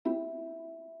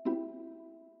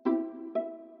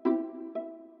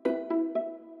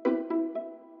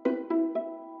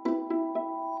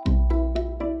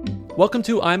Welcome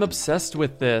to I'm Obsessed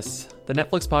With This, the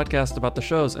Netflix podcast about the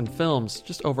shows and films,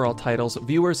 just overall titles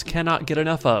viewers cannot get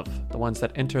enough of, the ones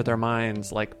that enter their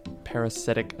minds like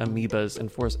parasitic amoebas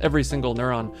and force every single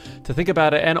neuron to think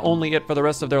about it and only it for the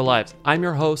rest of their lives. I'm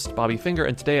your host, Bobby Finger,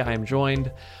 and today I am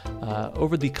joined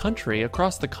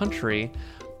across the country,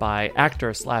 by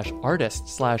actor slash artist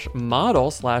slash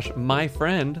model slash my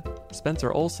friend,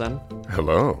 Spencer Olson.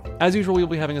 Hello. As usual, we'll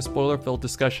be having a spoiler-filled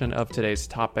discussion of today's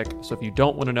topic, so if you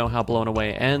don't want to know how Blown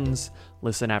Away ends,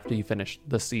 listen after you finish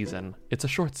the season. It's a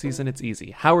short season, it's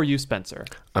easy. How are you, Spencer?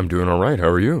 I'm doing all right. How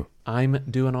are you? I'm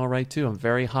doing all right, too. I'm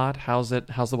very hot. How's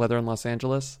the weather in Los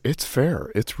Angeles? It's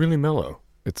fair. It's really mellow.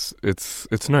 It's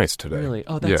nice today. Really?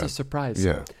 Oh, that's a surprise.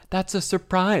 Yeah. That's a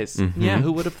surprise. Mm-hmm. Yeah,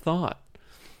 who would have thought?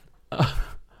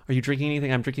 Are you drinking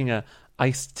anything? I'm drinking a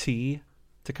iced tea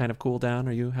to kind of cool down.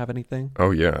 Are you have anything?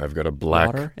 Oh, yeah. I've got a black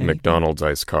Water? McDonald's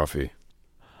iced coffee.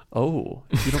 Oh,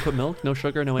 you don't put milk? No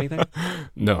sugar? No anything?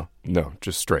 No.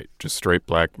 Just straight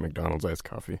black McDonald's iced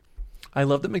coffee. I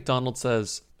love that McDonald's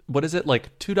says, what is it,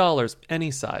 like $2,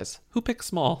 any size. Who picks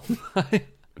small?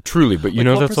 Truly, but you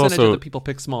know what that's percentage also of the people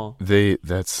pick small.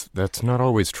 That's not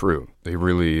always true. They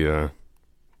really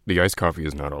the iced coffee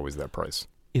is not always that price.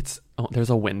 There's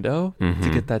a window to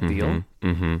get that deal.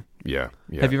 Yeah.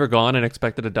 Have you ever gone and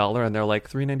expected $1 and they're like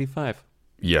 $3.95?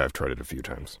 Yeah, I've tried it a few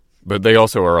times. But they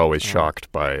also are always shocked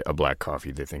by a black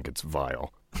coffee. They think it's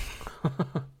vile.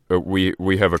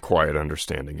 We have a quiet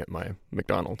understanding at my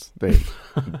McDonald's.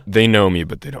 They know me,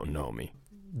 but they don't know me.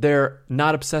 They're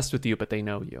not obsessed with you, but they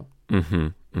know you.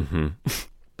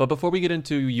 But before we get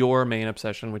into your main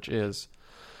obsession, which is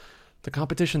the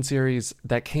competition series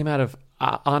that came out of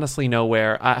honestly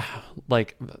nowhere,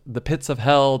 like the pits of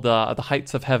hell, the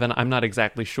heights of heaven, I'm not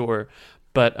exactly sure.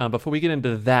 But before we get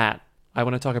into that, I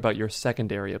want to talk about your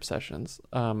secondary obsessions.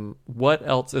 What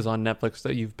else is on Netflix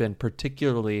that you've been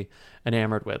particularly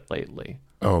enamored with lately?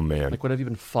 Oh, man. Like, what have you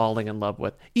been falling in love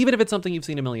with? Even if it's something you've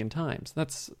seen a million times.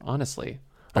 That's honestly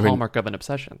the hallmark of an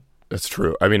obsession. That's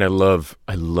true. I mean, I love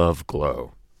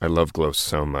Glow. I love Glow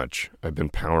so much. I've been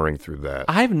powering through that.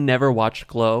 I've never watched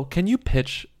Glow. Can you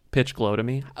pitch Glow to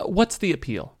me? What's the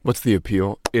appeal? What's the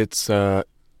appeal? It's Yeah.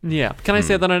 Can I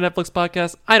say that on a Netflix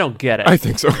podcast? I don't get it. I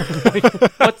think so.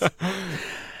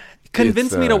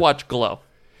 Convince me to watch Glow.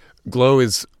 Glow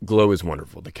is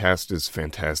wonderful. The cast is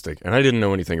fantastic, and I didn't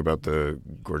know anything about the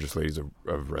Gorgeous Ladies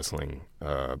of Wrestling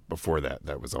before that.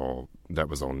 That was all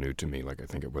new to me. Like I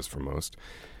think it was for most.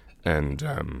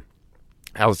 And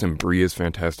Alison Brie is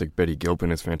fantastic. Betty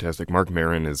Gilpin is fantastic. Mark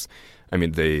Maron is, I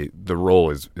mean, the role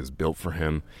is built for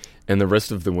him, and the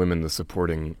rest of the women, the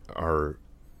supporting, are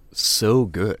so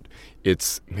good.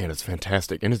 It's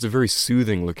fantastic, and it's a very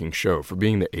soothing looking show for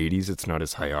being the '80s. It's not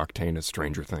as high octane as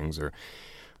Stranger Things or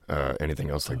anything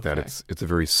else like that. It's a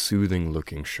very soothing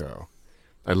looking show.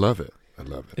 I love it.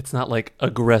 It's not like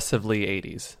aggressively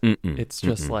 80s. It's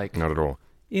just like not at all.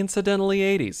 Incidentally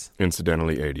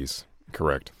 80s.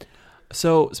 Correct.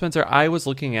 So, Spencer, I was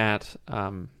looking at,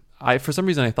 for some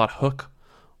reason I thought Hook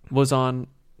was on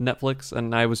Netflix,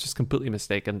 and I was just completely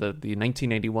mistaken. The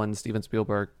 1981 Steven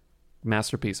Spielberg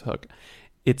masterpiece Hook.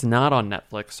 It's not on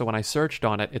Netflix, so when I searched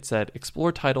on it, it said,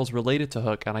 explore titles related to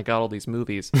Hook, and I got all these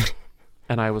movies.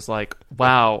 And I was like,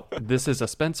 wow, this is a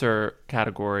Spencer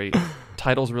category,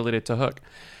 titles related to Hook.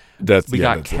 We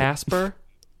got Casper.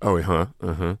 Oh, huh.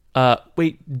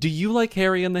 Wait, do you like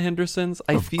Harry and the Hendersons?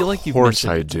 I feel like you've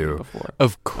mentioned it to me before.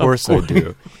 Of course I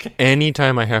do. Okay.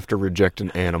 Anytime I have to reject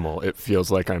an animal, it feels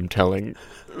like I'm telling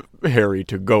Harry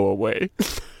to go away.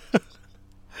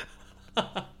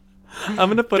 I'm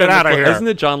going to put get out of here. Isn't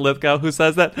it John Lithgow who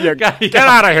says that? Yeah, get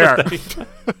out of here.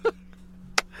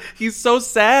 He's so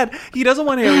sad. He doesn't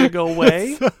want Harry to go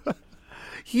away.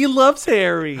 He loves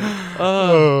Harry.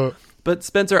 But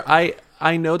Spencer, I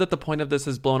know that the point of this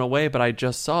is Blown Away, but I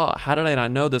just saw, how did I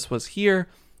not know this was here?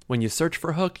 When you search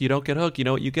for Hook, you don't get Hook. You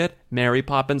know what you get? Mary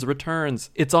Poppins Returns.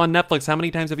 It's on Netflix. How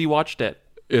many times have you watched it?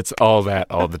 It's all that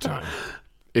all the time.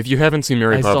 If you haven't seen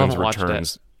Mary Poppins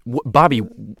Returns, Bobby,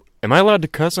 am I allowed to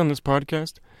cuss on this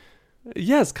podcast?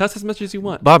 Yes, cuss as much as you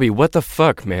want. Bobby, what the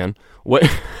fuck, man? What?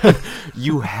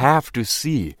 You have to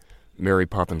see Mary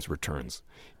Poppins Returns.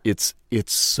 It's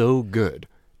so good.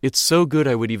 It's so good.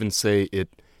 I would even say it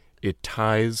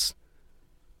ties.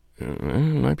 It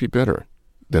might be better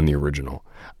than the original.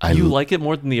 You like it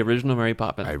more than the original Mary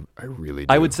Poppins? I really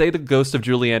do. I would say the ghost of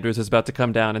Julie Andrews is about to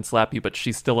come down and slap you, but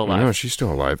she's still alive. No, she's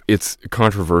still alive. It's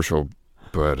controversial,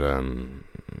 but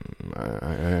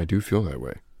I do feel that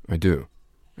way. I do.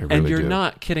 Really and you're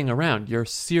not kidding around. You're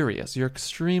serious. You're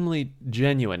extremely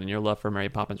genuine in your love for Mary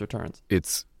Poppins Returns.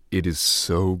 It is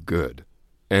so good.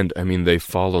 And I mean, they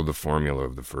follow the formula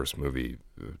of the first movie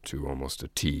to almost a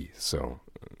T. So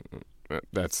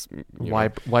that's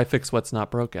why fix what's not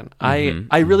broken. I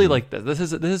really like this.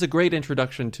 This is a great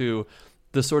introduction to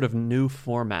the sort of new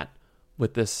format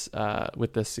with this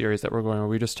series that we're going, where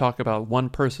we just talk about one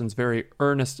person's very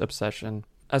earnest obsession,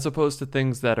 as opposed to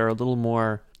things that are a little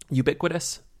more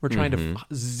ubiquitous. We're trying to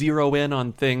zero in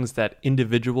on things that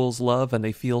individuals love, and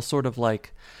they feel sort of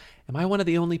like, am I one of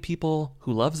the only people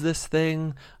who loves this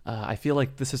thing? I feel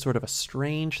like this is sort of a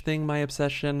strange thing, my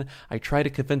obsession. I try to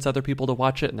convince other people to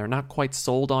watch it, and they're not quite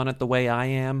sold on it the way I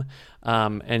am.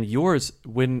 And yours,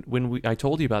 when I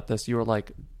told you about this, you were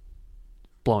like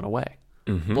blown away.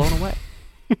 Blown away.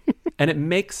 And it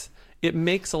makes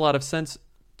a lot of sense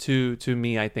to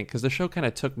me, I think, because the show kind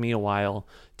of took me a while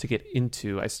to get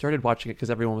into. I started watching it because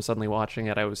everyone was suddenly watching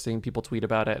it. I was seeing people tweet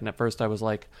about it, and at first I was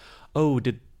like, oh,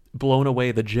 did Blown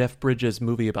Away, the Jeff Bridges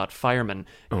movie about firemen,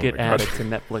 get added to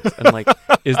Netflix? And like,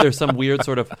 is there some weird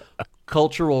sort of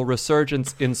cultural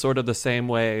resurgence in sort of the same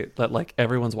way that like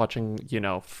everyone's watching,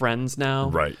 Friends now?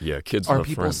 Right, yeah, kids Are love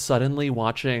people Friends. suddenly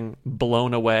watching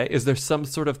Blown Away? Is there some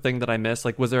sort of thing that I missed?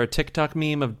 Like, was there a TikTok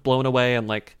meme of Blown Away and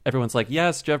like everyone's like,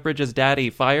 yes, Jeff Bridges' daddy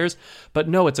fires? But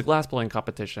no, it's a glass blowing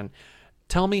competition.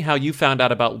 Tell me how you found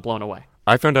out about Blown Away.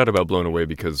 I found out about Blown Away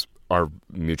because our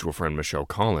mutual friend Michelle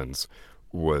Collins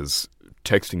was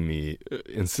texting me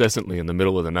incessantly in the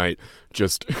middle of the night,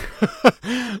 just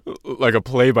like a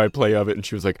play-by-play of it, and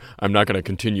she was like, I'm not going to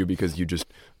continue because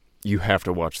you have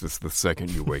to watch this the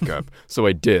second you wake up. So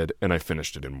I did, and I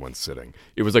finished it in one sitting.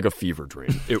 It was like a fever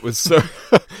dream. It was so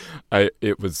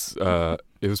it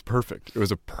was perfect. It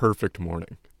was a perfect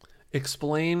morning.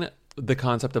 Explain the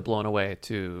concept of Blown Away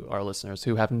to our listeners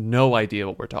who have no idea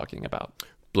what we're talking about.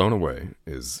 Blown Away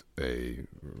is a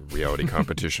reality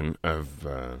competition of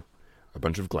a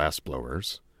bunch of glass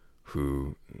blowers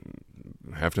who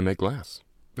have to make glass.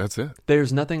 That's it.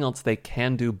 There's nothing else they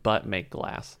can do but make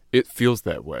glass. It feels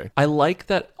that way. I like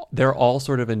that they're all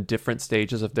sort of in different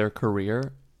stages of their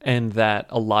career, and that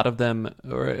a lot of them,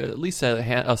 or at least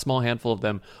a small handful of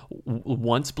them,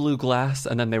 once blew glass,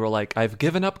 and then they were like, I've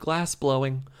given up glass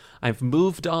blowing. I've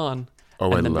moved on.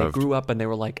 Oh, and then they grew up and they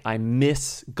were like, I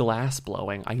miss glass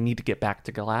blowing. I need to get back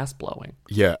to glass blowing.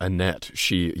 Yeah, Annette.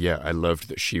 I loved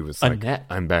that she was like, Annette.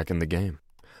 I'm back in the game.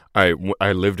 I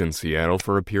lived in Seattle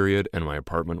for a period, and my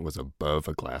apartment was above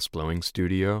a glass blowing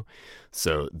studio.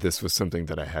 So this was something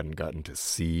that I hadn't gotten to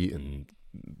see in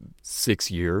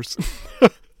 6 years.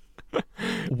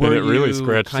 Were it really you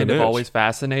scratched kind an of itch. always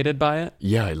fascinated by it?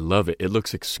 Yeah, I love it. It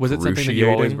looks Was excruciating. it something that you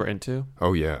always were into?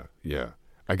 Oh, yeah.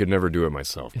 I could never do it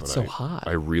myself, It's but so hot.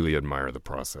 I really admire the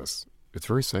process. It's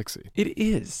very sexy. It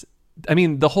is. I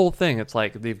mean, the whole thing. It's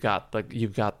like you've got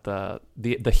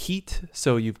the heat.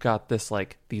 So you've got this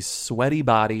like these sweaty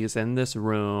bodies in this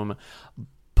room,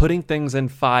 putting things in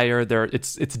fire.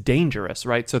 It's dangerous,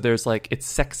 right? So there's like, it's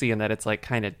sexy in that it's like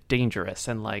kind of dangerous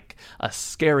and like a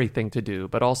scary thing to do,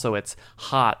 but also it's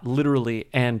hot, literally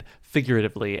and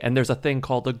figuratively. And there's a thing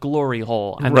called a glory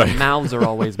hole, and Right. the mouths are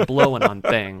always blowing on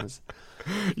things.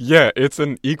 Yeah, it's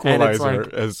an equalizer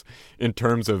like- as in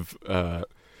terms of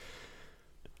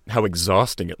how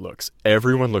exhausting it looks.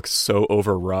 Everyone looks so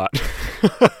overwrought,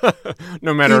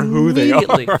 no matter who they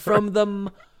Immediately, are. from the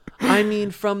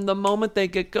moment they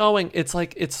get going,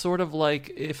 it's sort of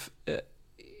like if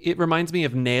it reminds me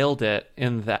of Nailed It,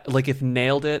 in that, like, if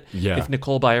Nailed It, Yeah. if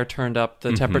Nicole Byer turned up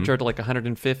the temperature to like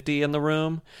 150 in the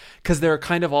room, because they're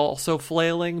kind of also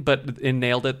flailing, but in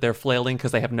Nailed It, they're flailing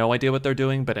because they have no idea what they're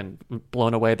doing, but in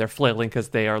Blown Away, they're flailing because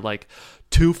they are like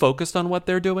too focused on what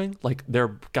they're doing, like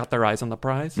they're got their eyes on the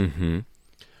prize.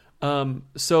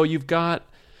 So you've got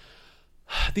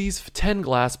these 10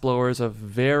 glass blowers of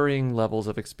varying levels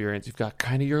of experience. You've got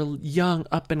kind of your young,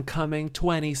 up-and-coming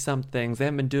 20-somethings. They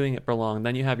haven't been doing it for long.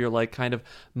 Then you have your, like, kind of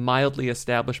mildly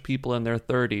established people in their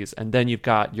 30s. And then you've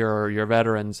got your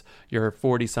veterans, your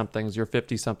 40-somethings, your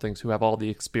 50-somethings who have all the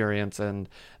experience, and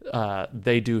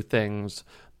they do things.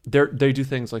 They do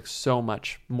things, like, so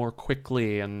much more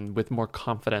quickly and with more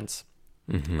confidence.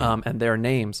 And their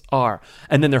names are,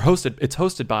 and then it's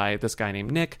hosted by this guy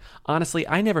named Nick. Honestly,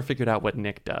 I never figured out what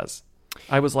Nick does.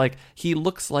 I was like,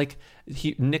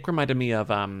 Nick reminded me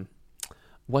of,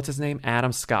 what's his name?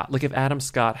 Adam Scott. Like if Adam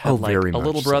Scott had like a very much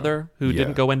little so. brother who Yeah.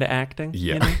 didn't go into acting.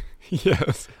 Yeah. You know?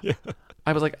 Yes. Yeah.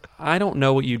 I was like, I don't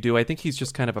know what you do. I think he's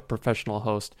just kind of a professional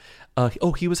host.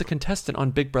 He was a contestant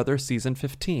on Big Brother season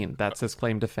 15. That's his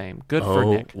claim to fame. Good for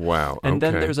Oh, Nick. wow. And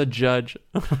then Okay. there's a judge.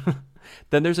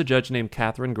 Then there's a judge named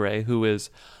Catherine Gray, who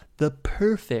is the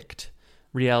perfect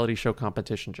reality show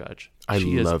competition judge. I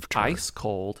she loved is her. ice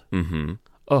cold. Mm-hmm.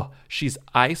 Oh, she's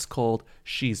ice cold.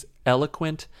 She's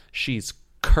eloquent, she's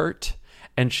curt,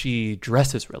 and she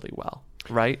dresses really well,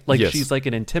 right? Like Yes. she's like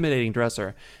an intimidating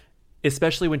dresser,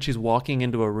 especially when she's walking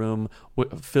into a room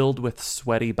filled with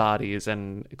sweaty bodies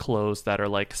and clothes that are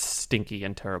like stinky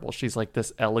and terrible. She's like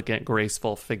this elegant,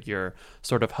 graceful figure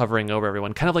sort of hovering over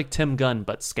everyone, kind of like Tim Gunn,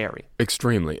 but scary.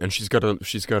 Extremely, and she's got a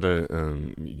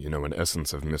you know, an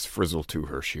essence of Miss Frizzle to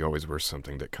her. She always wears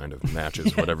something that kind of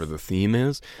matches whatever the theme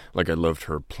is. Like I loved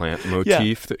her plant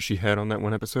motif that she had on that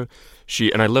one episode.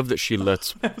 And I love that she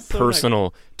lets So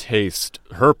personal taste,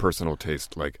 her personal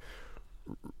taste, like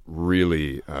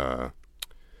really.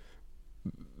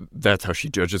 That's how she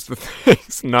judges the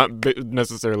things, not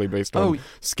necessarily based on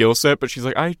skill set, but she's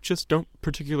like, I just don't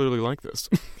particularly like this.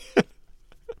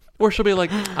 Or she'll be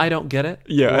like, I don't get it.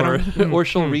 Yeah, Or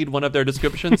she'll read one of their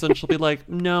descriptions and she'll be like,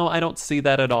 no, I don't see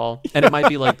that at all. And it might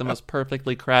be like the most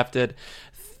perfectly crafted,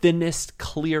 thinnest,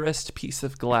 clearest piece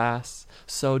of glass,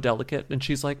 so delicate. And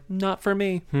she's like, not for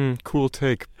me. Cool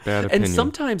take, bad opinion. And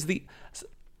sometimes the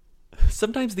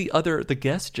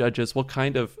guest judges will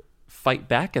kind of fight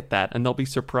back at that, and they'll be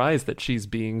surprised that she's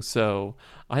being so,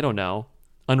 I don't know,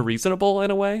 unreasonable in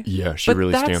a way. Yeah, she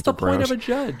really stamped her brows. That's the point of a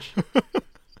judge.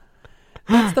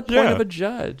 That's the point of a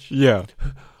judge. Yeah.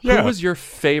 Who was your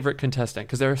favorite contestant?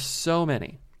 Because there are so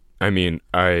many. I mean,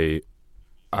 I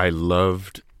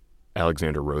loved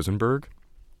Alexander Rosenberg.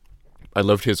 I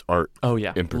loved his art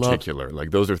in particular.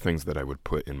 Like, those are things that I would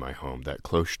put in my home. That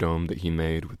cloche dome that he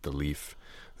made with the leaf,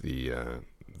 the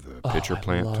pitcher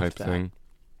plant type thing.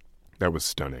 That was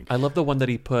stunning. I love the one that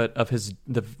he put of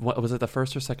what was it, the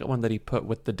first or second one that he put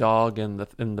with the dog in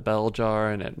the bell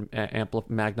jar, and it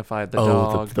magnified the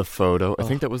dog. The photo. I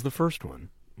think that was the first one,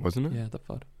 wasn't it? Yeah, the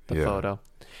photo.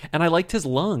 And I liked his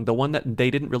lung, the one that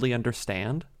they didn't really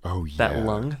understand. Oh, yeah. That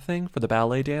lung thing for the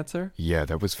ballet dancer. Yeah,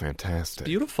 that was fantastic.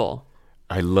 Beautiful.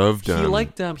 I loved.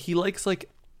 He likes like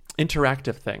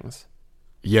interactive things.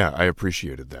 Yeah, I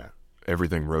appreciated that.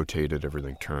 Everything rotated,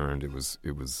 everything turned.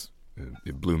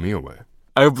 It blew me away.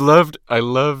 I loved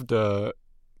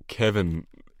Kevin,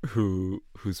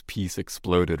 whose piece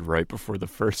exploded right before the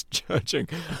first judging.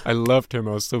 I loved him.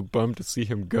 I was so bummed to see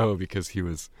him go because he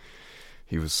was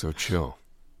so chill.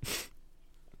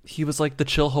 He was like the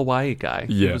chill Hawaii guy.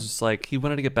 Yeah. He was just like, he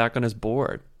wanted to get back on his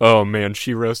board. Oh man,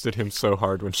 she roasted him so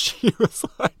hard when she was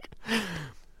like,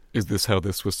 is this how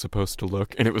this was supposed to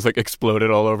look? And it was like exploded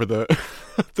all over the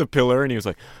the pillar, and he was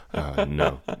like,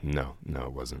 no,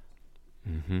 it wasn't.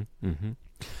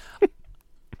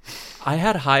 I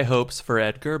had high hopes for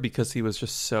Edgar because he was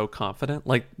just so confident.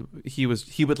 Like he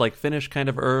would like finish kind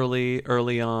of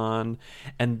early on,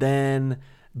 and then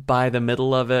by the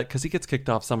middle of it, because he gets kicked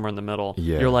off somewhere in the middle,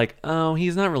 you're like, oh,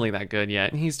 he's not really that good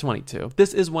yet, and he's 22.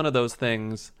 This is one of those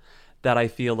things that I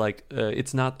feel like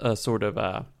it's not a sort of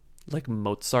like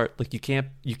Mozart. Like you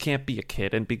can't be a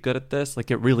kid and be good at this.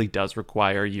 Like it really does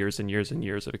require years and years and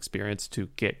years of experience to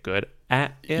get good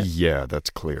at it. Yeah, that's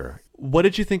clear. What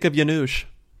did you think of Janusz?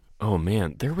 Oh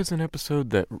man, there was an episode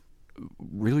that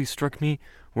really struck me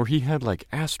where he had like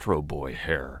Astro Boy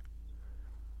hair.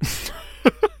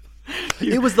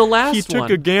 It was the last one. He took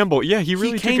a gamble. Yeah, he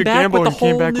really took a gamble and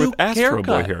came back with Astro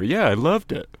Boy hair. Yeah, I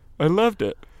loved it.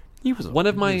 He was one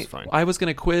of my. I was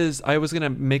gonna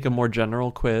make a more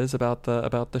general quiz about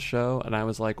the show, and I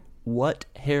was like, "What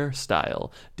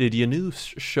hairstyle did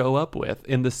Janusz show up with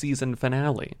in the season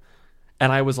finale?"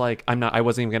 And I was like, I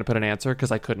wasn't even gonna put an answer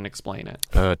because I couldn't explain it.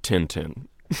 Tintin.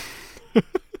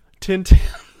 Tintin.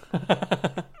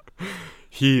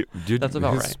 That's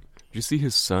about right. Did you see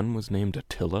his son was named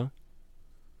Attila?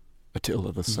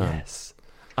 Attila the son. Yes,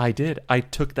 I did. I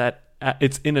took that.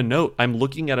 It's in a note. I'm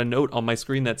looking at a note on my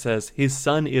screen that says his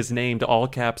son is named, all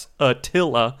caps,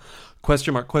 Attila, ?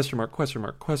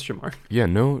 Yeah,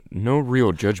 no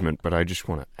real judgment, but I just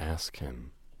want to ask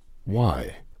him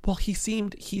why. Well, he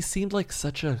seemed like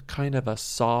such a kind of a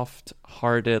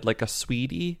soft-hearted, like a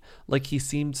sweetie. Like he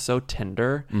seemed so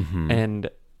tender. Mm-hmm. And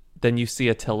then you see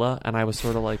Attila, and I was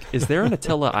sort of like, is there an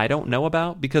Attila I don't know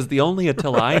about? Because the only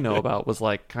Attila I know about was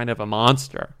like kind of a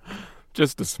monster.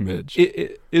 Just a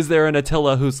smidge. Is there an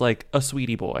Attila who's like a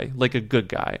sweetie boy, like a good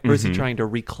guy? Or is he trying to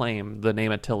reclaim the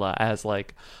name Attila as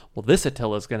like, well, this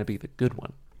Attila is going to be the good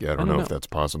one? Yeah, I don't know if that's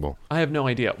possible. I have no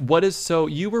idea. So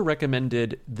you were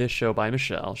recommended this show by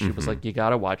Michelle. She was like, you got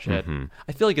to watch it.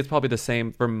 I feel like it's probably the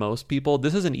same for most people.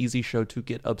 This is an easy show to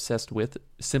get obsessed with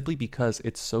simply because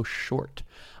it's so short.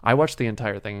 I watched the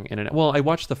entire thing I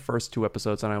watched the first 2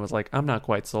 episodes and I was like, I'm not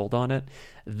quite sold on it.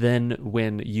 Then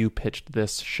when you pitched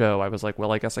this show, I was like,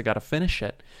 well, I guess I got to finish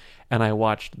it. And I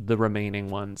watched the remaining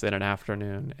ones in an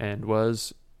afternoon and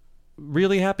was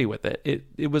really happy with it.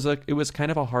 It was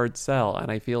kind of a hard sell,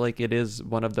 and I feel like it is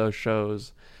one of those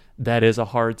shows that is a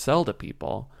hard sell to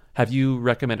people. Have you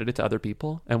recommended it to other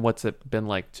people, and what's it been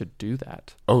like to do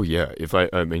that? Oh yeah,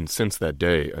 I mean, since that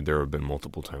day, there have been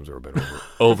multiple times where I've been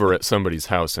over at somebody's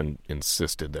house and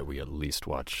insisted that we at least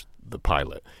watch the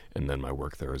pilot, and then my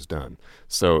work there is done.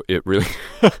 So it really,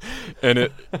 and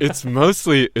it's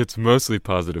mostly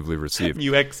positively received.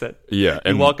 You exit. Yeah,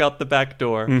 and you walk out the back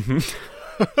door.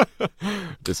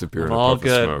 Disappear in a all puff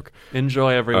good. of smoke.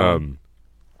 Enjoy, everyone.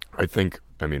 I think,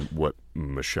 I mean, what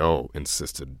Michelle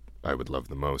insisted I would love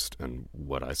the most, and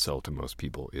what I sell to most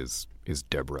people is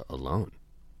Deborah alone.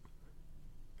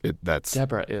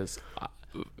 Deborah is.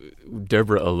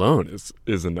 Deborah alone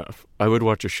is enough. I would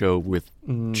watch a show with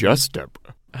just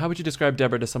Deborah. How would you describe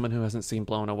Deborah to someone who hasn't seen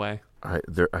Blown Away? I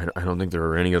don't think there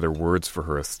are any other words for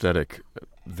her aesthetic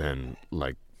than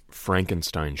like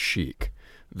Frankenstein chic.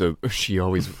 She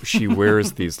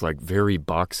wears these like very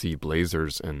boxy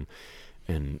blazers and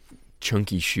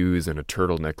chunky shoes and a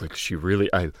turtleneck. Like she really,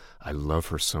 I love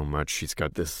her so much. She's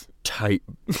got this tight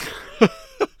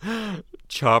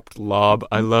chopped lob.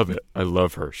 I love it. I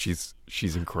love her. She's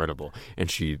incredible, and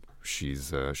she's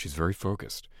very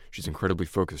focused. She's incredibly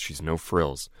focused. She's no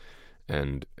frills,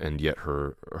 and yet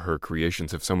her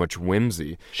creations have so much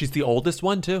whimsy. She's the oldest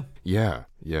one too. Yeah.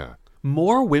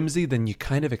 More whimsy than you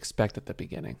kind of expect at the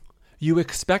beginning. You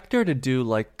expect her to do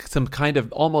like some kind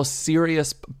of almost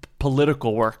serious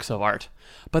political works of art,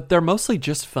 but they're mostly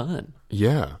just fun.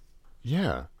 Yeah,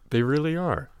 they really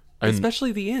are.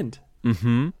 Especially the end.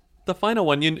 Mm-hmm. The final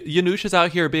one, Yanusha's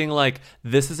out here being like,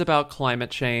 this is about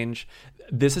climate change.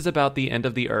 This is about the end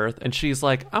of the earth. And she's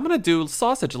like, I'm going to do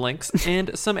sausage links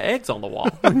and some eggs on the wall.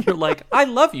 And you're like, I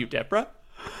love you, Deborah.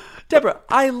 Deborah,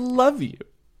 I love you.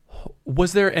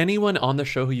 Was there anyone on the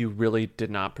show who you really did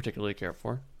not particularly care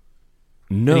for?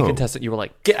 No. Any contestant you were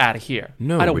like, get out of here.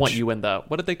 No. I don't want you in the,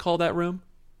 what did they call that room?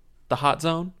 The hot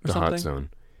zone or something? The hot zone.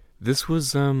 This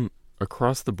was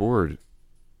across the board.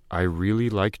 I really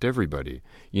liked everybody.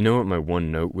 You know what my one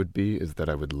note would be is that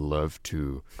I would love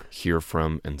to hear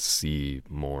from and see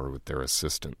more with their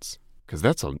assistants, because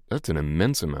that's an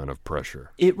immense amount of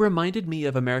pressure. It reminded me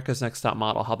of America's Next Top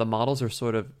Model, how the models are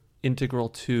sort of integral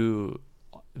to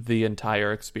the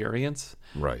entire experience.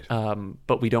 Right.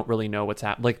 But we don't really know what's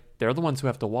happening. Like, they're the ones who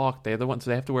have to walk. They're the ones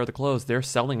who have to wear the clothes. They're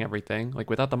selling everything. Like,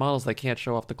 without the models, they can't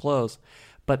show off the clothes.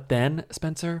 But then,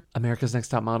 Spencer, America's Next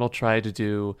Top Model tried to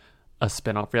do a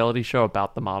spin-off reality show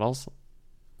about the models.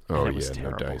 Oh, yeah,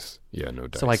 no dice. Yeah, no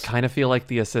dice. So I kind of feel like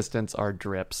the assistants are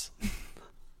drips.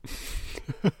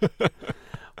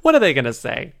 What are they going to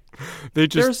say?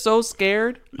 They're so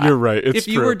scared. You're right. It's if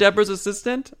you true. were Deborah's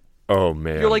assistant, oh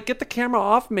man, you're like, get the camera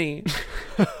off me.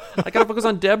 I got to focus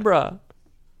on Deborah.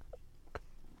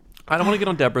 I don't want to get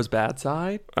on Deborah's bad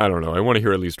side. I don't know. I want to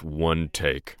hear at least one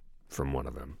take from one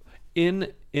of them.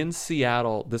 In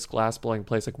Seattle, this glass blowing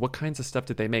place, like what kinds of stuff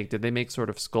did they make? Did they make sort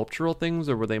of sculptural things,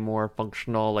 or were they more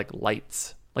functional, like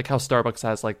lights? Like how Starbucks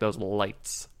has like those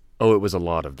lights. Oh, it was a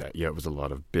lot of that. Yeah, it was a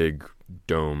lot of big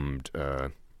domed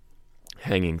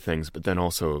hanging things, but then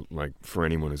also, like, for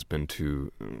anyone who's been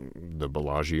to the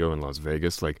Bellagio in Las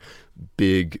Vegas, like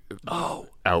big,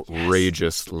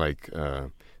 outrageous, yes, like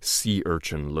sea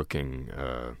urchin looking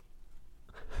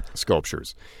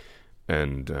sculptures.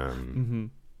 And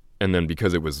and then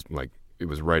because it was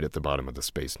right at the bottom of the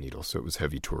Space Needle, so it was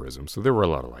heavy tourism. So there were a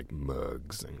lot of like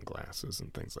mugs and glasses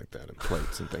and things like that, and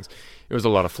plates and things. It was a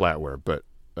lot of flatware, but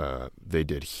they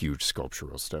did huge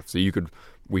sculptural stuff. So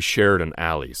we shared an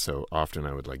alley. So often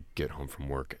I would like get home from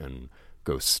work and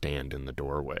go stand in the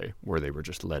doorway where they were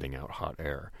just letting out hot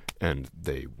air, and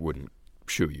they wouldn't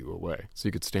shoo you away. So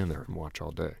you could stand there and watch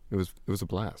all day. It was a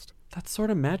blast. That's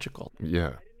sort of magical.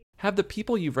 Yeah. Have the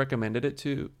people you've recommended it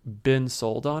to been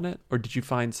sold on it, or did you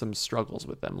find some struggles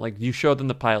with them? Like, you showed them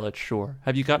the pilot, sure.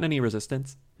 Have you gotten any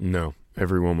resistance? No.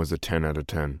 Everyone was a 10 out of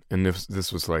 10. And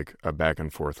this was like a back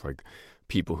and forth, like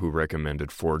people who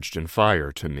recommended Forged in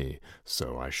Fire to me,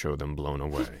 so I show them Blown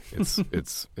Away.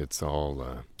 It's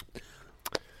all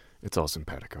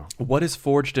simpatico. What is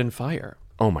Forged in Fire?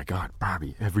 Oh my God,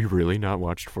 Bobby, have we really not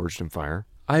watched Forged in Fire?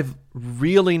 I've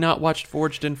really not watched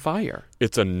Forged in Fire.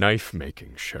 It's a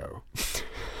knife-making show.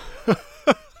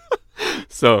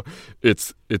 So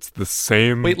it's the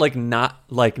same. Wait, not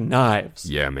like knives?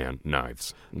 Yeah, man,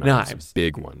 knives.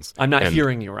 Big ones. I'm not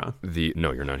hearing you wrong.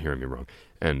 No, you're not hearing me wrong.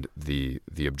 And the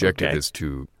objective is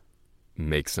to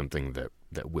make something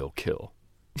that will kill.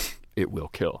 It will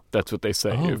kill. That's what they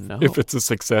say. Oh, if it's a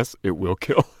success, it will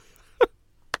kill.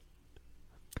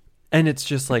 And it's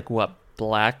just like what?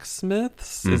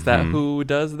 blacksmiths? Is that who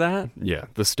does that? Yeah,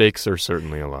 the stakes are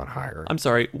certainly a lot higher. I'm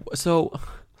sorry. So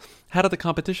how do the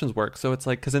competitions work? So it's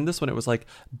like, because in this one it was like,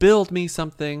 build me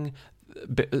something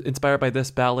inspired by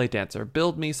this ballet dancer.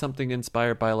 Build me something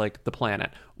inspired by like the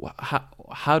planet.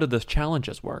 How do the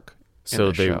challenges work?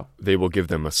 So they will give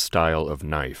them a style of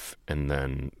knife, and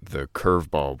then the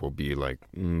curveball will be like,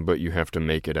 but you have to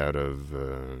make it out of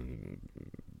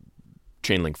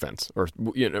chain link fence or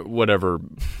whatever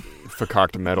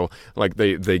fakakta metal. Like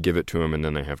they give it to them, and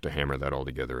then they have to hammer that all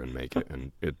together and make it,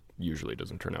 and it usually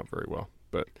doesn't turn out very well.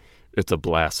 But it's a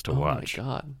blast to watch. Oh my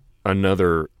god!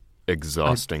 Another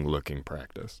exhausting looking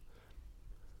practice.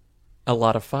 A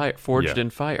lot of fire forged in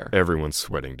fire. Everyone's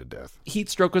sweating to death. Heat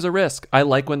stroke was a risk. I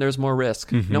like when there's more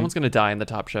risk. No one's going to die in the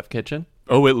Top Chef kitchen.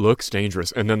 Oh, it looks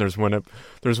dangerous. And then there's one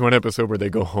episode where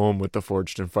they go home with the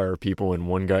forged in fire people, and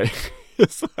one guy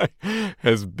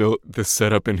has built this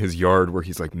setup in his yard where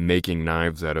he's like making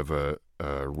knives out of a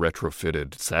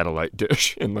retrofitted satellite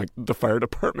dish, and like the fire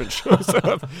department shows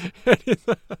up.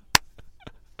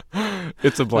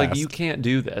 It's a blast. Like, you can't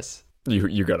do this.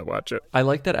 You got to watch it. I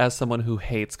like that as someone who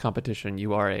hates competition,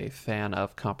 you are a fan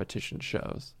of competition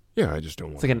shows. Yeah, I just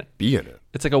don't want to be in it.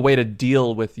 It's like a way to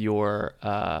deal with your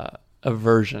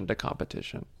aversion to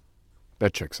competition.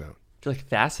 That checks out. You're like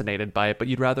fascinated by it, but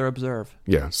you'd rather observe.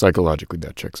 Yeah, psychologically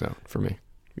that checks out for me.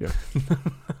 Yeah.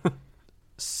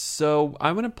 So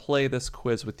I'm going to play this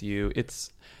quiz with you.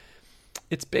 It's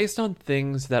based on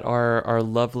things that our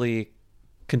lovely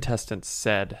contestants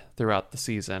said throughout the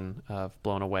season of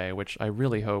Blown Away, which I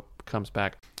really hope comes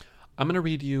back. I'm going to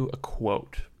read you a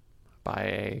quote by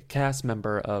a cast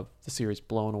member of the series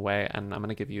Blown Away, and I'm going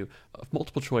to give you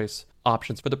multiple choice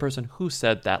options for the person who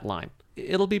said that line.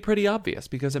 It'll be pretty obvious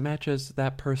because it matches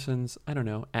that person's, I don't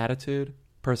know, attitude,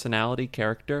 personality,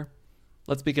 character.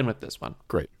 Let's begin with this one.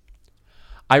 Great.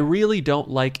 I really don't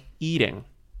like eating.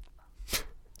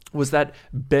 Was that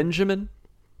Benjamin,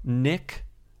 Nick,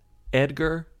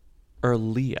 Edgar, or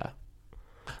Leah?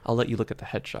 I'll let you look at the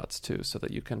headshots too so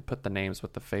that you can put the names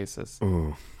with the faces.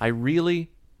 Ooh. I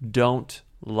really don't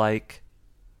like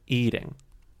eating.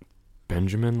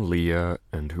 Benjamin, Leah,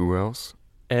 and who else?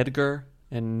 Edgar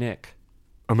and Nick.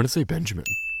 I'm going to say Benjamin.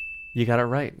 You got it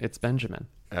right. It's Benjamin.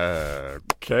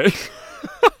 Okay.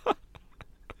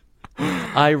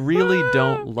 I really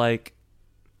don't like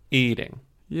eating.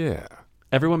 Yeah.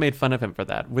 Everyone made fun of him for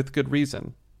that, with good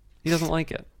reason. He doesn't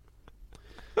like it.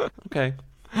 Okay.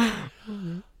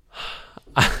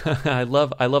 I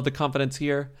love the confidence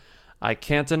here. I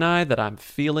can't deny that I'm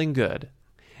feeling good.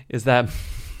 Is that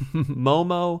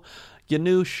Momo,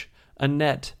 Yanush,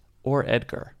 Annette, or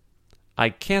Edgar? I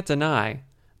can't deny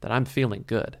that I'm feeling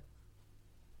good.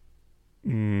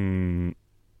 Janusz.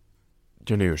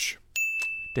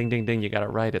 Ding, ding, ding! You got it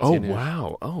right. It's Oh Yanush.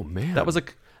 wow! Oh man! That was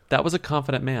a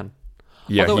confident man.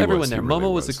 Yeah, although he everyone was. there, He really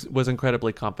Momo was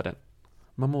incredibly confident.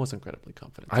 Momo was incredibly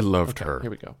confident. I loved her. Here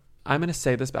we go. I'm going to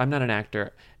say this, but I'm not an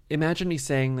actor. Imagine me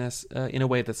saying this in a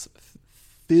way that's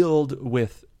filled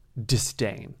with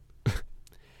disdain.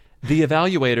 The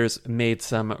evaluators made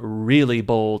some really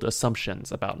bold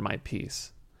assumptions about my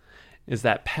piece. Is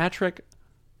that Patrick,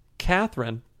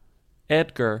 Catherine,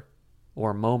 Edgar,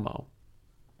 or Momo?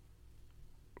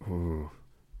 Ooh.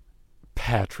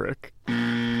 Patrick.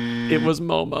 It was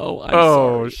Momo. I'm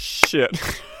sorry.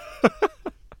 Shit.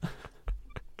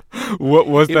 What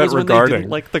was that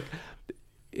regarding?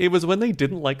 It was when they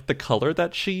didn't like the color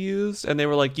that she used, and they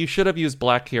were like, you should have used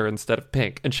black here instead of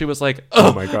pink. And she was like,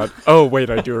 oh my God. Oh, wait,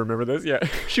 I do remember this. Yeah.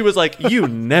 She was like, you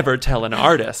never tell an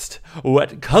artist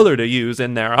what color to use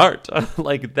in their art.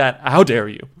 Like that, how dare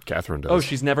you? Catherine does. Oh,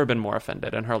 she's never been more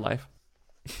offended in her life.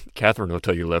 Catherine will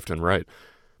tell you left and right.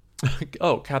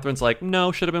 Oh, Catherine's like,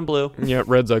 no, should have been blue. Yeah,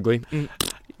 red's ugly.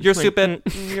 You're stupid.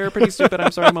 You're pretty stupid.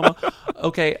 I'm sorry, Momo.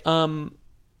 Okay, how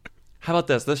about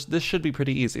this? This should be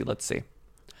pretty easy. Let's see.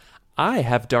 I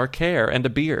have dark hair and a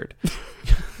beard.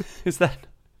 Is that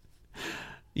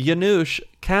Yanush,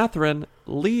 Catherine,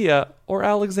 Leah, or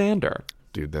Alexander?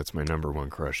 Dude, that's my number one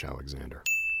crush, Alexander.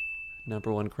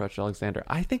 Number one crush, Alexander.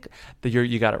 I think that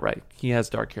you got it right. He has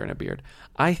dark hair and a beard.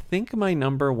 I think my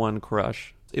number one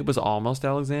crush, it was almost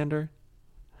Alexander.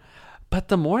 But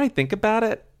the more I think about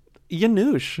it,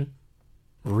 Yanush.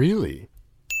 Really?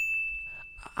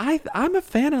 I'm a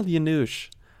fan of Yanush.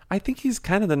 I think he's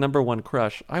kind of the number one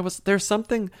crush. There was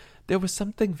something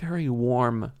very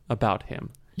warm about him.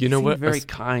 You know what? Very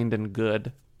kind and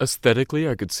good. Aesthetically,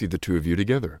 I could see the two of you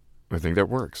together. I think that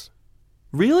works.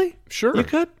 Really? Sure. You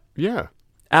could? Yeah.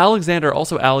 Alexander,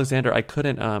 I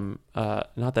couldn't not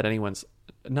that anyone's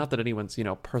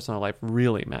personal life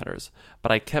really matters,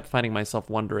 but I kept finding myself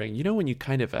wondering, when you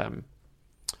kind of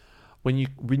when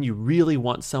you really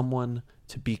want someone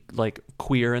to be like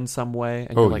queer in some way,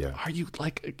 and you're like, are you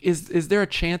like, is there a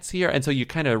chance here? And so you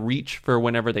kind of reach for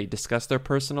whenever they discuss their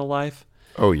personal life.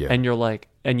 Oh yeah. And you're like,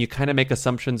 and you kind of make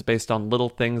assumptions based on little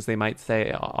things they might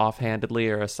say offhandedly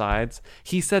or asides.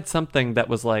 He said something that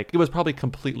was like, it was probably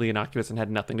completely innocuous and had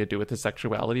nothing to do with his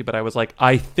sexuality, but I was like,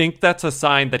 I think that's a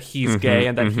sign that he's gay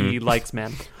and that he likes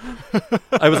men.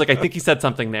 I was like, I think he said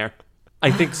something there.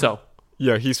 I think so.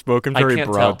 Yeah, he spoke in very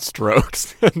broad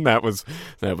strokes, and that was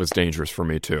dangerous for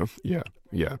me too. Yeah.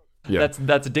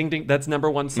 That's ding ding. That's number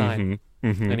one sign.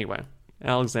 Anyway,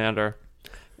 Alexander,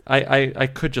 I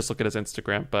could just look at his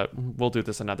Instagram, but we'll do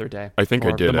this another day. I think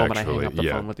I did the moment actually. I hang up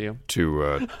the phone with you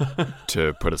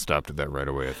To put a stop to that right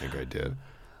away. I think I did.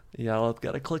 Yeah, I've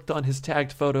got to click on his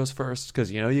tagged photos first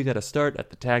because you got to start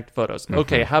at the tagged photos.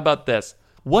 Okay, how about this?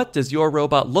 What does your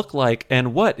robot look like,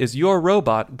 and what is your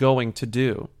robot going to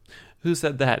do? Who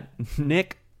said that?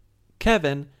 Nick,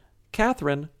 Kevin,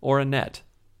 Catherine, or Annette?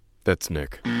 That's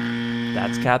Nick.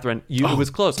 That's Catherine. It was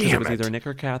close because it was either Nick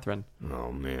or Catherine.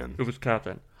 Oh, man. It was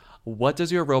Catherine. What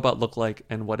does your robot look like,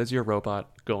 and what is your robot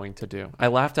going to do? I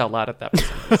laughed out loud at that for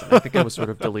some reason. I think I was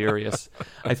sort of delirious.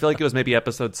 I feel like it was maybe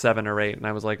episode 7 or 8, and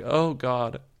I was like, oh,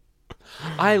 God.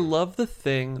 I love the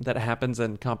thing that happens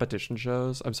in competition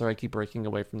shows. I'm sorry, I keep breaking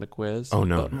away from the quiz. Oh,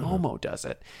 no. But Momo does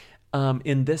it.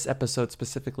 In this episode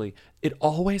specifically, it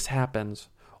always happens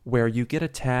where you get a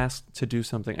task to do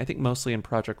something. I think mostly in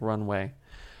Project Runway.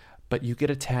 But you get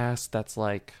a task that's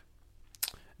like,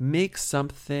 make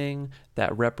something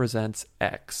that represents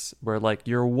X. Where like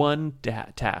your one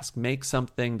task, make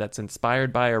something that's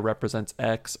inspired by or represents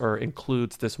X or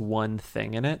includes this one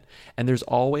thing in it. And there's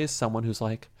always someone who's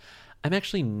like, I'm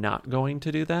actually not going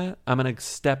to do that. I'm going to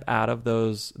step out of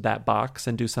that box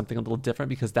and do something a little different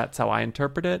because that's how I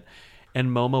interpret it. And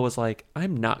Momo was like,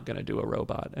 I'm not going to do a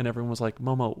robot. And everyone was like,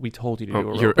 Momo, we told you to do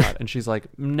a robot. And she's like,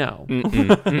 no.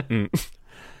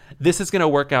 This is going to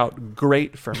work out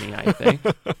great for me, I think.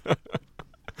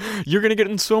 You're going to get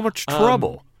in so much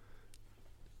trouble.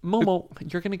 Momo,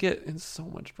 you're going to get in so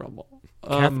much trouble.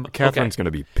 Catherine's going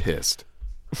to be pissed.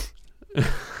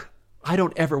 I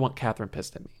don't ever want Catherine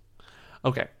pissed at me.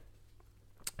 Okay.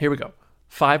 Here we go.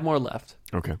 5 more left.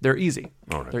 Okay. They're easy.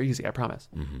 All right. They're easy, I promise.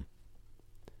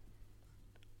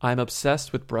 I'm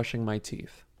obsessed with brushing my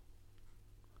teeth.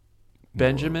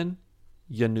 Benjamin,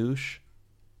 Yanush,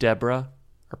 Deborah,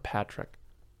 or Patrick?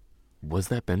 Was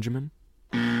that Benjamin?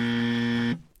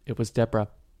 It was Deborah.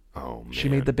 Oh, man. She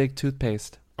made the big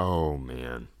toothpaste. Oh,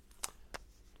 man.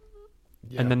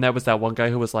 Yeah. And then there was that one guy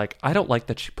who was like, I don't like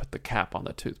that she put the cap on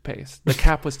the toothpaste. The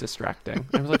cap was distracting.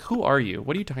 I was like, who are you?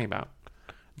 What are you talking about?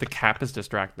 The cap is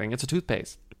distracting. It's a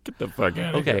toothpaste. Get the fuck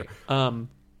out of here. Okay.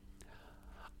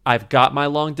 I've got my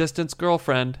long distance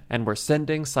girlfriend and we're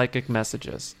sending psychic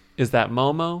messages. Is that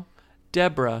Momo,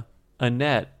 Deborah,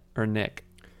 Annette, or Nick?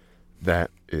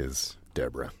 That is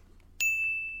Deborah.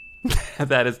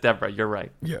 That is Deborah. You're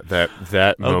right. Yeah,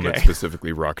 that moment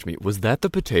specifically rocked me. Was that the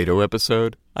potato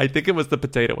episode? I think it was the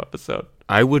potato episode.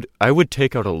 I would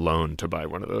take out a loan to buy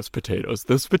one of those potatoes.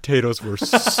 Those potatoes were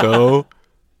so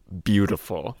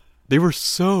beautiful. They were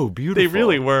so beautiful. They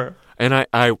really were. And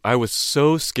I was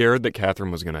so scared that Catherine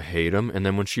was going to hate them. And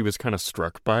then when she was kind of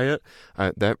struck by it,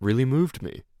 that really moved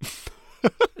me.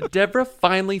 Deborah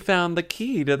finally found the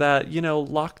key to that,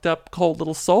 locked up cold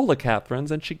little soul of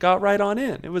Catherine's, and she got right on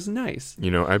in. It was nice.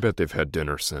 I bet they've had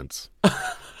dinner since.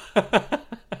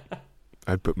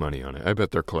 I'd put money on it. I bet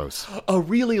they're close. A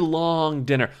really long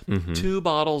dinner. 2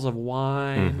 bottles of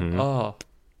wine. Oh.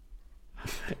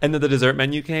 And then the dessert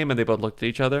menu came, and they both looked at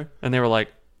each other, and they were like,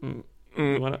 you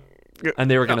wanna?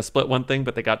 And they were going to split one thing,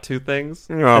 but they got 2 things.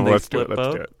 Oh, and they let's do split it.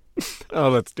 both. Let's do it. Oh,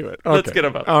 let's do it. Okay. Let's get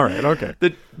them both. All right. Okay.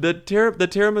 The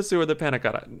tiramisu or the panna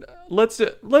cotta. Let's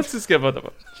just get both of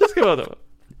them. Just get both of them.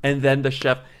 And then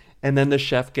the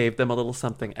chef gave them a little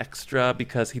something extra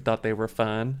because he thought they were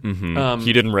fun.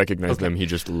 He didn't recognize them. He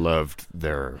just loved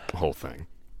their whole thing.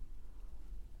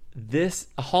 This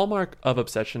hallmark of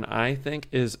obsession, I think,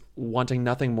 is wanting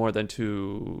nothing more than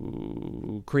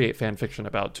to create fan fiction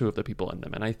about 2 of the people in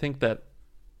them. And I think that,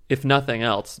 if nothing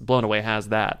else, Blown Away has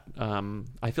that.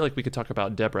 I feel like we could talk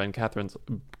about Deborah and Catherine's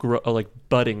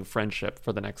budding friendship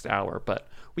for the next hour, but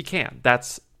we can't.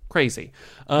 That's crazy.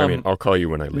 I'll call you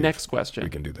when I leave. Next question. We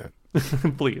can do that.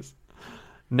 Please.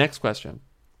 Next question.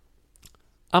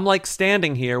 I'm like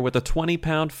standing here with a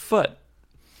 20-pound foot.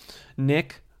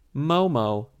 Nick,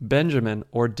 Momo, Benjamin,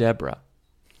 or Deborah?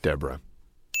 Deborah.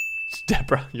 It's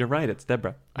Deborah. You're right. It's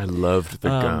Deborah. I loved the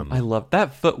gum. I loved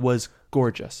that foot was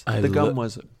gorgeous. The gum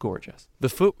was gorgeous. The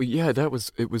foot, yeah,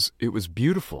 it was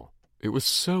beautiful. It was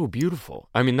so beautiful.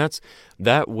 I mean, that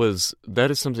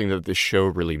is something that this show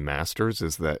really masters,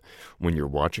 is that when you're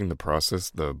watching the process,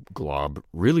 the glob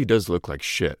really does look like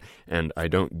shit. And I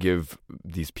don't give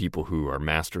these people who are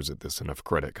masters at this enough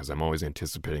credit, because I'm always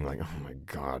anticipating like, oh my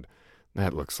God,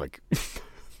 that looks like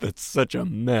that's such a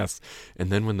mess. And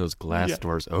then when those glass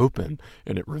doors open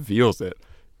and it reveals it,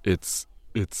 it's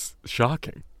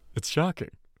shocking. It's shocking.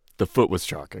 The foot was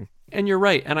shocking. And you're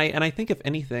right. And I think, if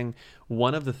anything,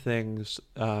 one of the things,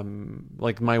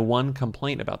 like my one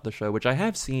complaint about the show, which I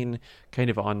have seen kind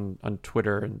of on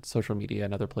Twitter and social media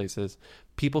and other places,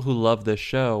 people who love this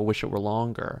show wish it were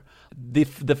longer.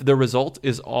 The result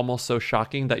is almost so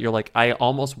shocking that you're like, I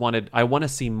want to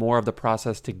see more of the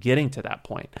process to getting to that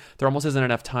point. There almost isn't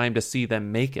enough time to see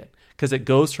them make it, because it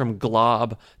goes from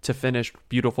glob to finished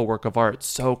beautiful work of art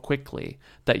so quickly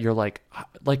that you're like,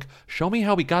 show me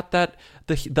how we got that,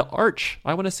 the arch.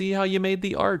 I want to see how you made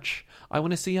the arch. I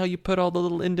want to see how you put all the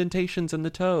little indentations in the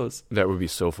toes. That would be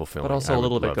so fulfilling. But also a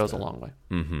little bit goes a long way.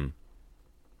 Mm-hmm.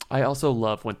 I also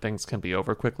love when things can be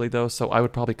over quickly, though, so I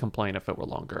would probably complain if it were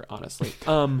longer, honestly.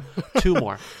 2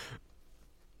 more.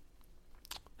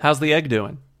 How's the egg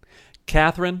doing?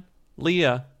 Catherine,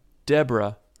 Leah,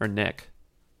 Deborah, or Nick?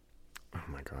 Oh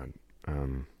my God.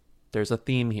 There's a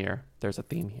theme here.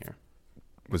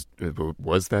 Was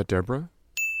that Deborah?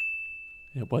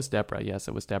 It was Deborah. Yes,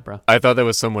 it was Deborah. I thought that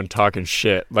was someone talking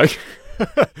shit. Like,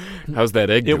 how's that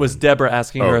egg doing? It was Deborah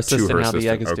asking her assistant to her how the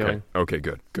egg is okay. doing. Okay,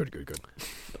 good.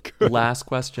 Last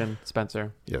question,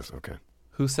 Spencer. Yes, okay.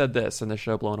 Who said this in the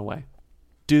show Blown Away?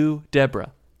 Do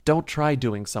Deborah. Don't try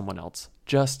doing someone else.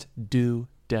 Just do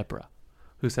Deborah.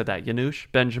 Who said that? Yanush,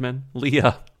 Benjamin,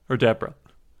 Leah, or Deborah?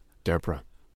 Deborah.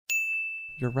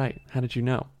 You're right. How did you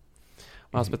know?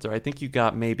 Well, Spencer, I think you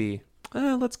got maybe,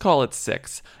 let's call it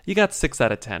 6. You got 6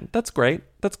 out of 10. That's great.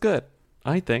 That's good,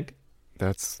 I think.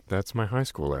 That's my high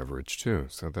school average, too,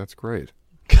 so that's great.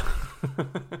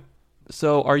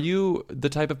 So are you the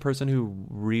type of person who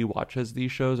rewatches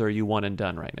these shows, or are you one and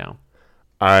done right now?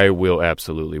 I will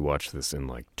absolutely watch this in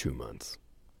like 2 months.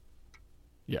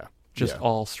 Yeah. Just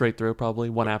all straight through, probably,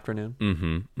 one afternoon?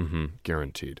 Mm-hmm.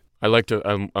 Guaranteed. I like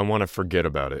to, I want to forget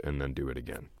about it and then do it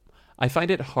again. I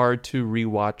find it hard to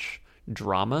rewatch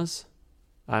dramas.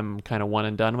 I'm kind of one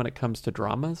and done when it comes to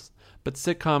dramas. But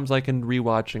sitcoms I can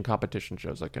rewatch, and competition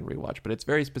shows I can rewatch. But it's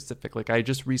very specific. Like, I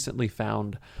just recently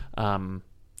found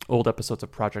old episodes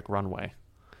of Project Runway,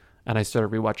 and I started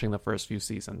rewatching the first few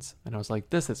seasons, and I was like,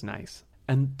 this is nice.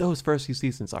 And those first few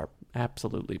seasons are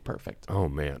absolutely perfect. Oh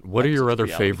man, what are your other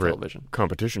favorite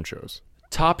competition shows?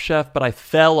 Top Chef, but I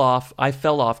fell off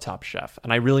Top Chef,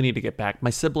 and I really need to get back. My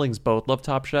siblings both love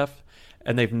Top Chef,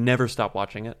 and they've never stopped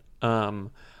watching it.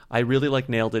 I really like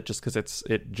Nailed It just because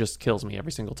it just kills me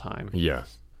every single time. Yeah.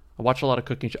 I watch a lot of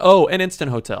cooking shows. Oh, and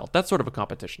Instant Hotel. That's sort of a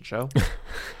competition show.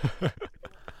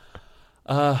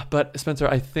 But Spencer,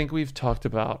 I think we've talked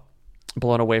about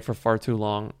Blown Away for far too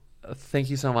long. Thank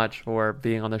you so much for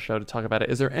being on the show to talk about it.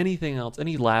 Is there anything else,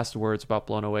 any last words about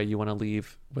Blown Away you want to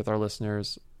leave with our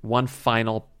listeners? One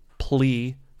final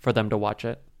plea for them to watch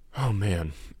it? Oh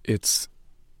man, it's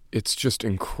just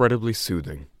incredibly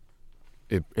soothing.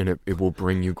 It will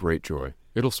bring you great joy.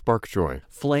 It'll spark joy.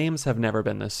 Flames have never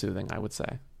been this soothing, I would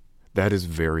say. That is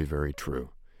very, very true.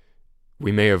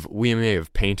 We may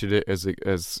have painted it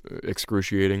as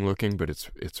excruciating looking, but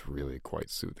it's really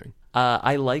quite soothing.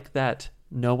 I like that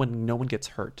no one gets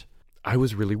hurt. I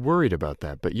was really worried about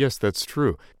that, but yes, that's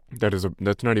true.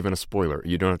 That's not even a spoiler.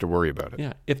 You don't have to worry about it.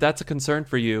 Yeah, if that's a concern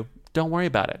for you, don't worry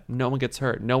about it. No one gets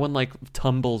hurt. No one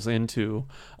tumbles into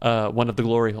one of the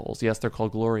glory holes. Yes, they're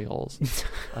called glory holes.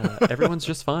 Everyone's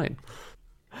just fine.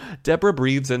 Deborah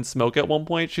breathes in smoke at one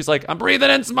point. She's like, I'm breathing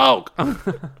in smoke.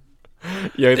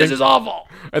 Yeah, this is awful.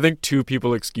 I think 2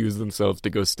 people excuse themselves to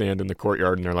go stand in the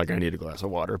courtyard, and they're like, I need a glass of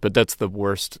water. But that's the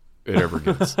worst it ever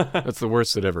gets. That's the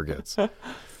worst it ever gets.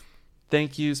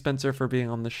 Thank you, Spencer, for being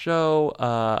on the show.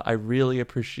 I really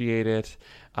appreciate it.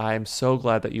 I'm so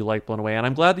glad that you like Blown Away, and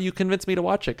I'm glad that you convinced me to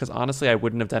watch it, because honestly, I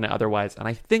wouldn't have done it otherwise. And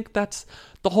I think that's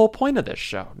the whole point of this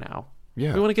show now.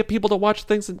 Yeah. We want to get people to watch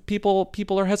things that people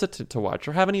are hesitant to watch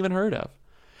or haven't even heard of.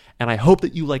 And I hope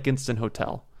that you like Instant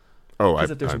Hotel. Oh,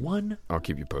 because if there's one I'll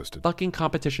keep you posted. Fucking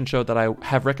competition show that I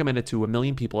have recommended to 1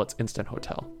 million people, it's Instant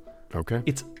Hotel. Okay.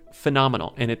 It's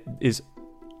phenomenal, and it is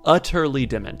utterly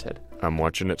demented. I'm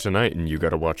watching it tonight, and you got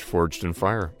to watch Forged in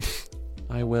Fire.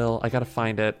 I will. I got to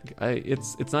find it.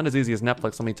 It's not as easy as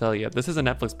Netflix, let me tell you. This is a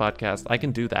Netflix podcast. I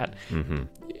can do that.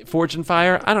 Mm-hmm. Forged in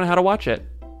Fire, I don't know how to watch it.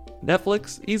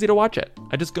 Netflix, easy to watch it.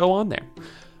 I just go on there.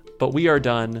 But we are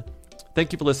done.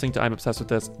 Thank you for listening to I'm Obsessed with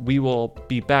This. We will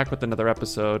be back with another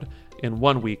episode in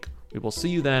 1 week. We will see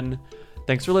you then.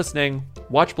 Thanks for listening.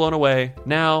 Watch Blown Away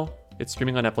now. It's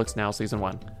streaming on Netflix now, season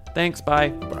 1. Thanks. Bye.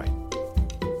 Bye.